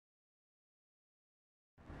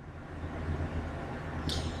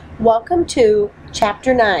Welcome to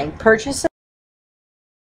Chapter 9, Purchases.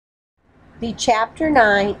 The Chapter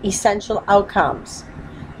 9 Essential Outcomes.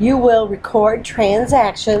 You will record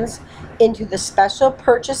transactions into the Special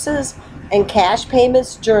Purchases and Cash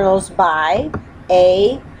Payments journals by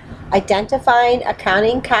A. Identifying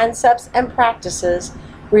accounting concepts and practices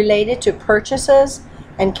related to purchases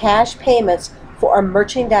and cash payments for a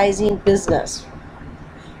merchandising business.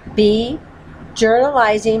 B.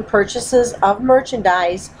 Journalizing purchases of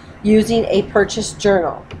merchandise using a purchase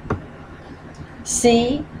journal.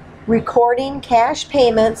 C. Recording cash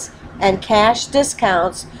payments and cash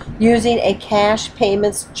discounts using a cash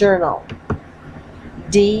payments journal.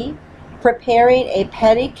 D. Preparing a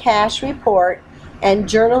petty cash report and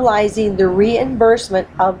journalizing the reimbursement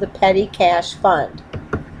of the petty cash fund.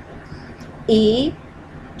 E.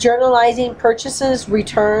 Journalizing purchases,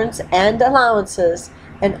 returns, and allowances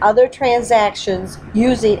and other transactions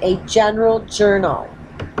using a general journal.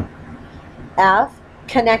 F.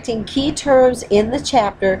 Connecting key terms in the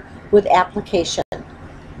chapter with application.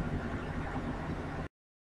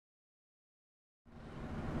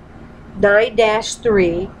 Nine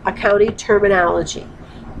 3 Accounting Terminology.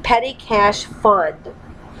 Petty Cash Fund.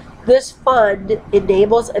 This fund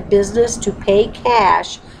enables a business to pay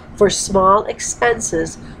cash for small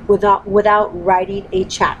expenses without writing a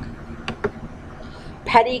check.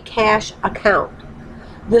 Petty Cash Account.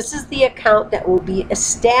 This is the account that will be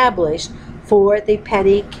established for the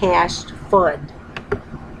petty cash fund.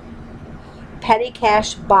 Petty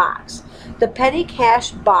Cash Box. The petty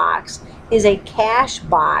cash box is a cash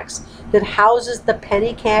box that houses the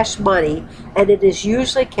petty cash money, and it is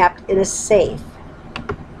usually kept in a safe.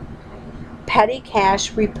 Petty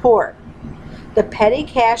Cash Report. The petty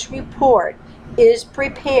cash report is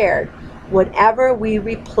prepared whenever we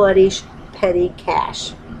replenish petty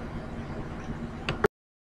cash.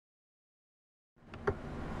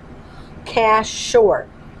 Cash short.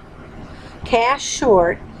 Cash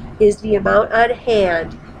short is the amount on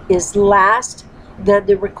hand is less than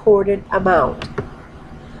the recorded amount.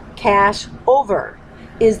 Cash over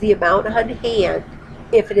is the amount on hand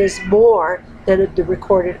if it is more than the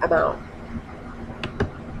recorded amount.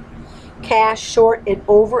 Cash short and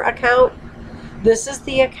over account. This is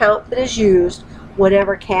the account that is used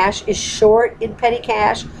whenever cash is short in petty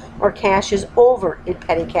cash or cash is over in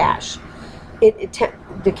petty cash.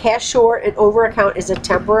 The cash short and over account is a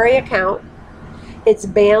temporary account. Its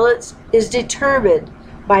balance is determined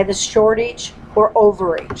by the shortage or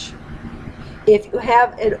overage. If you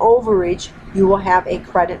have an overage, you will have a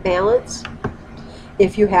credit balance.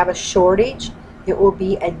 If you have a shortage, it will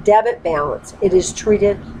be a debit balance. It is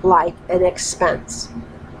treated like an expense.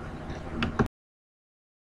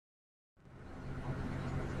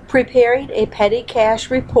 Preparing a petty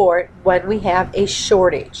cash report when we have a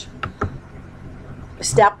shortage.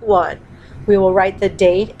 Step 1. We will write the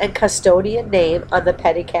date and custodian name on the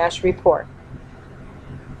petty cash report.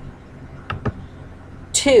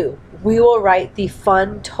 2. We will write the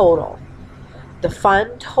fund total. The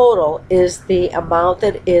fund total is the amount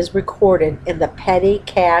that is recorded in the petty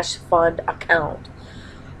cash fund account.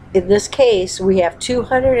 In this case, we have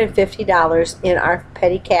 $250 in our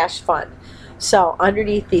petty cash fund. So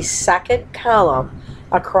underneath the second column,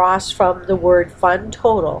 across from the word fund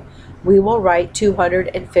total, we will write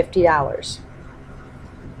 $250.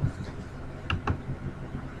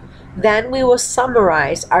 Then we will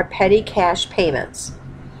summarize our petty cash payments.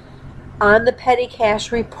 On the petty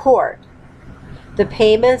cash report, the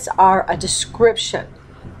payments are a description.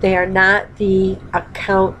 They are not the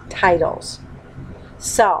account titles.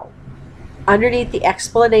 So, underneath the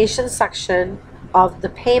explanation section of the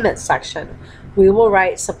payment section, we will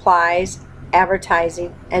write supplies,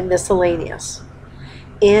 advertising, and miscellaneous.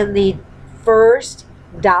 In the first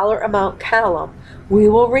dollar amount column, we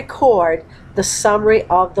will record the summary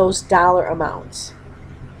of those dollar amounts.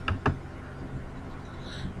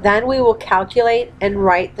 Then we will calculate and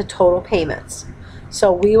write the total payments.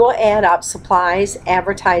 So we will add up supplies,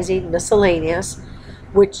 advertising, miscellaneous,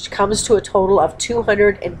 which comes to a total of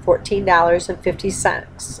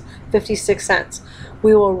 $214.56.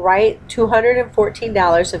 We will write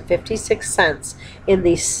 $214.56 in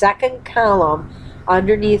the second column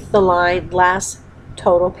underneath the line less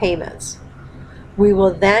total payments. We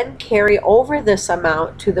will then carry over this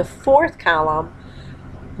amount to the fourth column,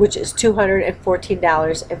 which is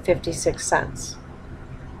 $214.56.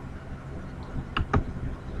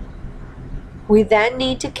 We then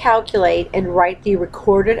need to calculate and write the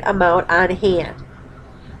recorded amount on hand.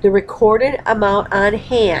 The recorded amount on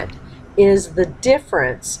hand is the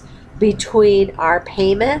difference between our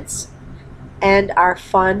payments and our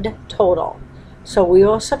fund total. So we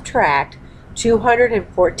will subtract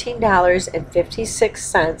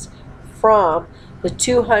 $214.56 from the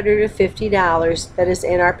 $250 that is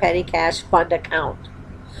in our petty cash fund account.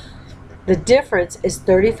 The difference is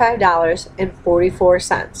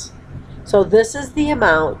 $35.44. So this is the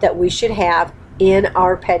amount that we should have in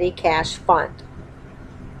our petty cash fund.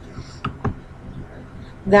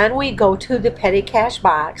 Then we go to the petty cash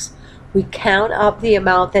box. We count up the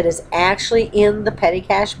amount that is actually in the petty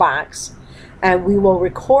cash box, and we will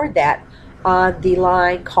record that on the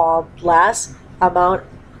line called less amount,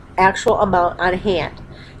 actual amount on hand.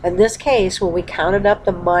 In this case, when we counted up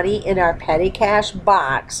the money in our petty cash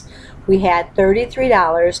box, we had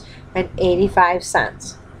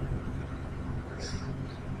 $33.85.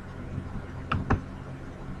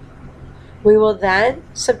 We will then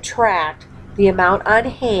subtract the amount on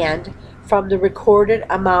hand from the recorded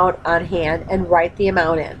amount on hand and write the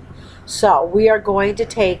amount in. So we are going to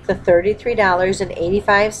take the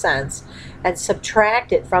 $33.85 and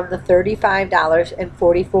subtract it from the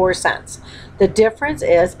 $35.44. The difference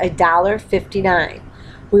is $1.59.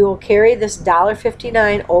 We will carry this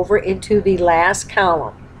 $1.59 over into the last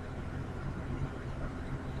column.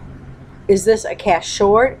 Is this a cash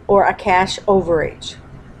short or a cash overage?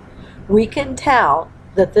 We can tell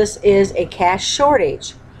that this is a cash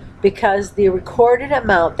shortage because the recorded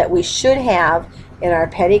amount that we should have in our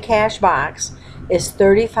petty cash box is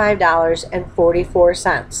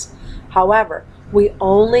 $35.44. However, we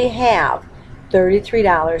only have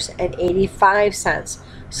 $33.85,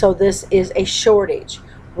 so this is a shortage.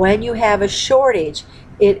 When you have a shortage,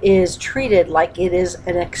 it is treated like it is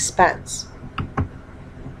an expense.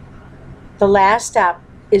 The last step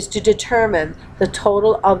is to determine the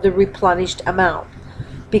total of the replenished amount.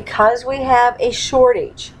 Because we have a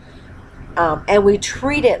shortage and we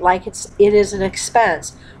treat it like it is an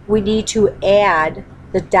expense, we need to add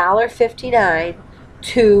the $1.59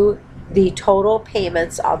 to the total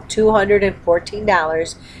payments of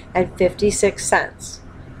 $214.56.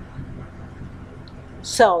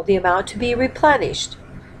 So the amount to be replenished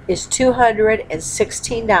is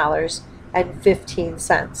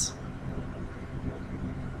 $216.15.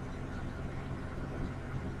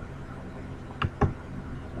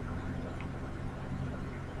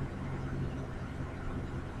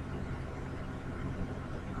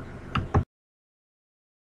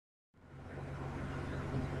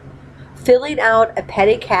 Filling out a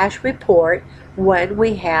petty cash report when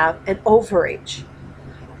we have an overage.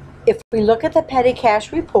 If we look at the petty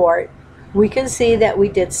cash report, we can see that we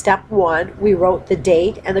did step 1, we wrote the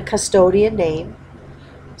date and the custodian name.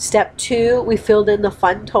 Step 2, we filled in the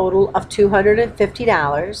fund total of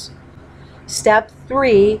 $250. Step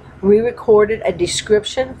 3, we recorded a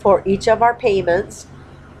description for each of our payments.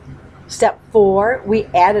 Step 4, we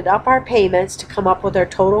added up our payments to come up with our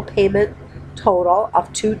total payment total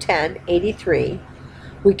of $210.83.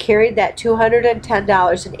 We carried that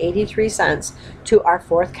 $210.83 to our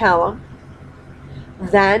fourth column.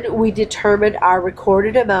 Then we determined our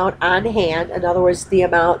recorded amount on hand, in other words, the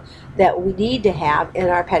amount that we need to have in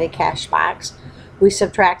our petty cash box. We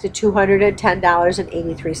subtracted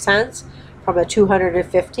 $210.83 from the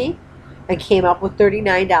 $250 and came up with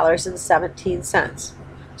 $39.17.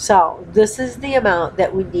 So this is the amount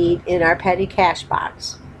that we need in our petty cash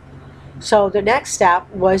box. So the next step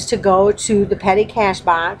was to go to the petty cash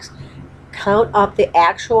box, count up the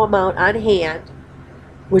actual amount on hand,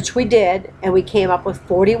 which we did, and we came up with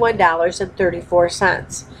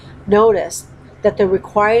 $41.34. Notice that the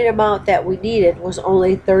required amount that we needed was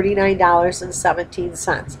only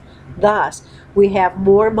 $39.17. Thus, we have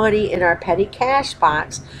more money in our petty cash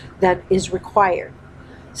box than is required.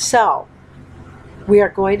 So we are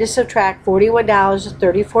going to subtract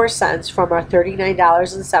 $41.34 from our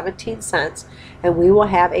 $39.17, and we will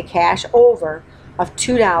have a cash over of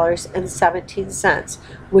 $2.17,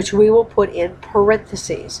 which we will put in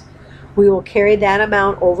parentheses. We will carry that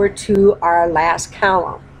amount over to our last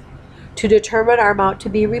column. To determine our amount to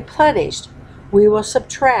be replenished, we will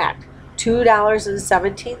subtract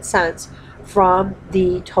 $2.17 from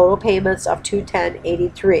the total payments of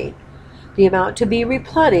 $210.83. The amount to be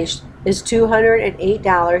replenished is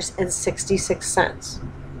 $208.66.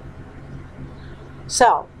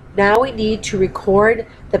 So now we need to record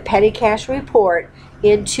the petty cash report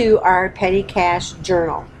into our petty cash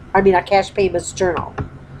journal. Our cash payments journal.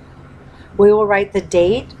 We will write the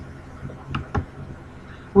date.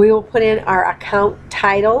 We will put in our account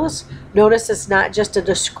titles. Notice it's not just a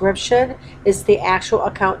description, it's the actual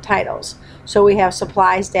account titles. So we have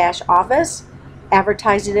supplies-office,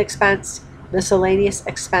 advertising expense, miscellaneous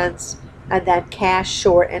expense, and then cash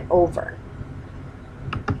short and over.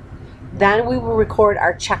 Then we will record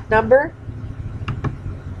our check number,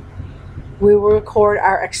 We will record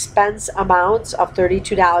our expense amounts of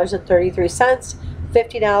 $32.33,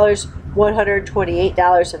 $50,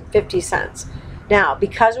 $128.50. Now,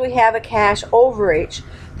 because we have a cash overage,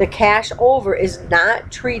 the cash over is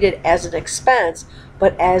not treated as an expense,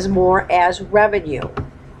 but as more as revenue.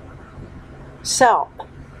 So,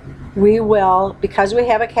 we will, because we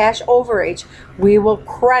have a cash overage, we will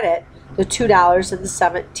credit the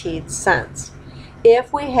 $2.17.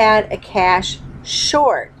 If we had a cash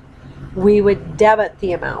short, we would debit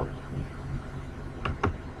the amount.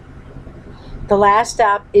 The last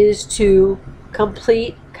step is to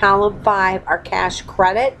complete column 5, our cash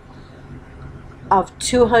credit of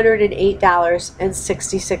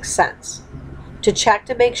 $208.66. To check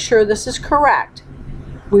to make sure this is correct,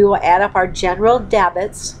 we will add up our general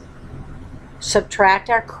debits, subtract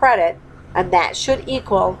our credit, and that should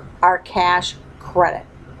equal our cash credit.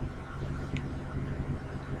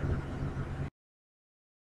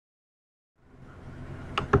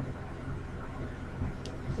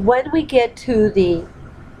 When we get to the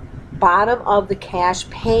bottom of the cash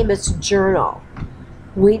payments journal,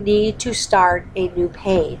 we need to start a new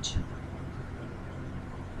page.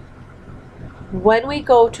 When we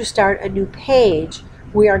go to start a new page,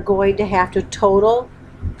 we are going to have to total,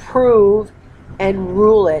 prove, and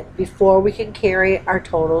rule it before we can carry our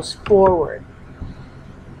totals forward.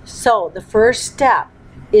 So the first step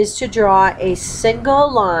is to draw a single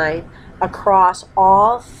line across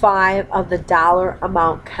all 5 of the dollar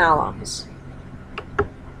amount columns.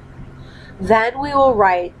 Then we will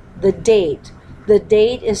write the date. The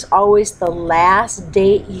date is always the last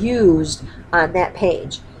date used on that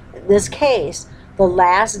page. In this case, the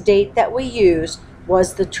last date that we used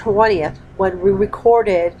was the 20th, when we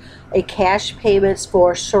recorded a cash payments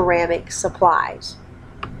for ceramic supplies.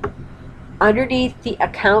 Underneath the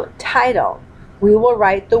account title, we will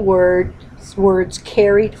write the words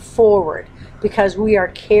carried forward, because we are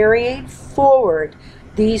carrying forward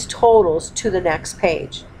these totals to the next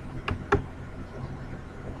page.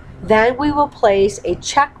 Then we will place a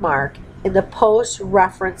check mark in the post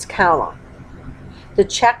reference column. The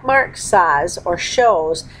check mark says or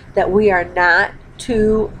shows that we are not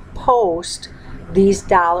to post these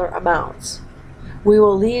dollar amounts. We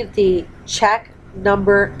will leave the check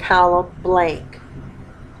number column blank.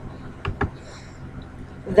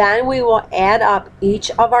 Then we will add up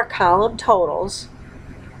each of our column totals.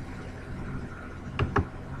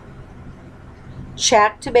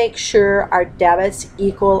 Check to make sure our debits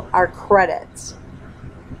equal our credits.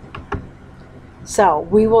 So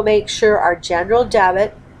we will make sure our general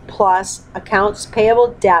debit plus accounts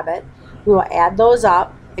payable debit, we will add those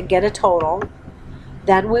up and get a total.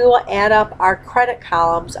 Then we will add up our credit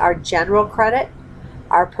columns, our general credit,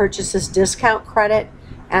 our purchases discount credit,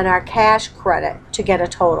 and our cash credit to get a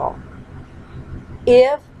total.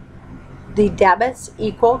 If the debits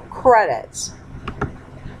equal credits,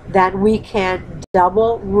 then we can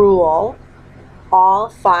double rule all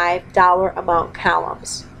 5 dollar amount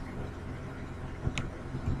columns.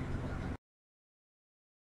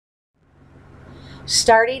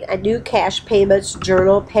 Starting a new cash payments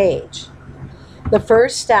journal page. The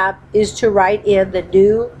first step is to write in the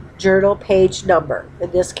new journal page number.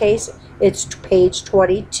 In this case, it's page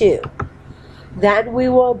 22. Then we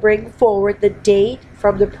will bring forward the date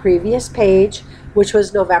from the previous page, which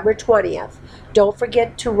was November 20th. Don't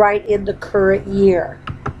forget to write in the current year.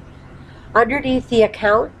 Underneath the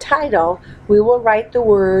account title, we will write the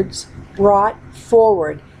words brought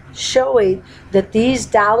forward, showing that these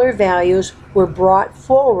dollar values were brought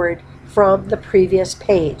forward from the previous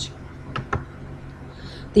page.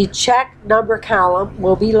 The check number column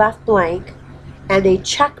will be left blank, and a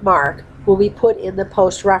check mark will be put in the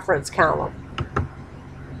post reference column.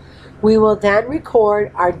 We will then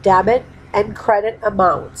record our debit and credit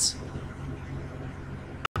amounts.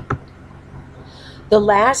 The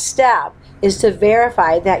last step is to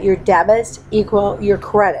verify that your debits equal your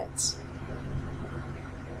credits.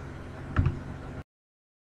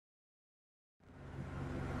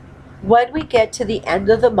 When we get to the end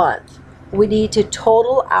of the month, we need to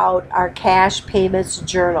total out our cash payments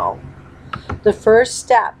journal. The first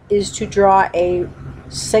step is to draw a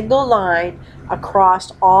single line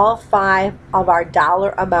across all 5 of our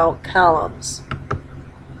dollar amount columns.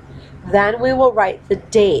 Then we will write the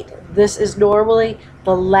date. This is normally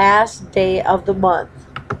the last day of the month.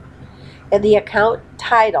 In the account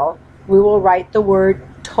title, we will write the word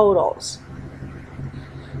totals.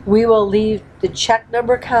 We will leave the check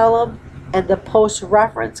number column and the post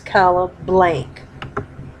reference column blank.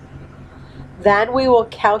 Then we will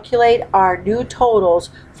calculate our new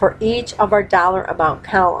totals for each of our dollar amount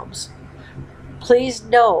columns. Please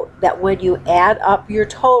note that when you add up your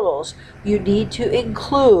totals, you need to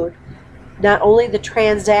include not only the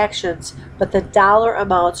transactions, but the dollar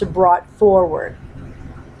amounts brought forward.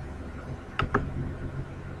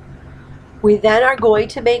 We then are going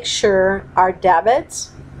to make sure our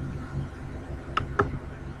debits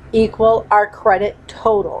equal our credit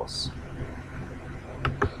totals.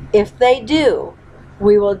 If they do,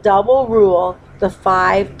 we will double rule the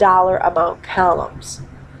 $5 amount columns.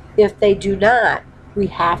 If they do not, we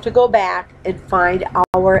have to go back and find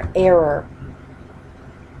our error.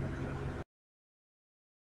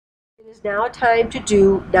 It is now time to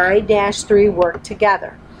do 9-3 work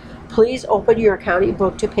together. Please open your accounting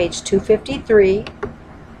book to page 253.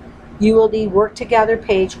 You will need work together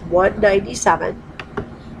page 197.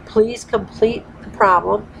 Please complete the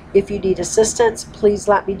problem. If you need assistance, please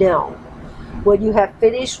let me know. When you have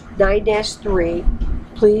finished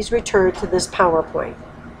 9-3, please return to this PowerPoint.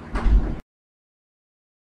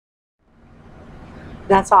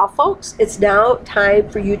 That's all, folks. It's now time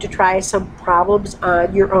for you to try some problems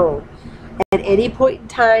on your own. At any point in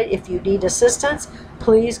time, if you need assistance,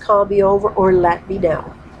 please call me over or let me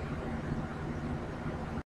know.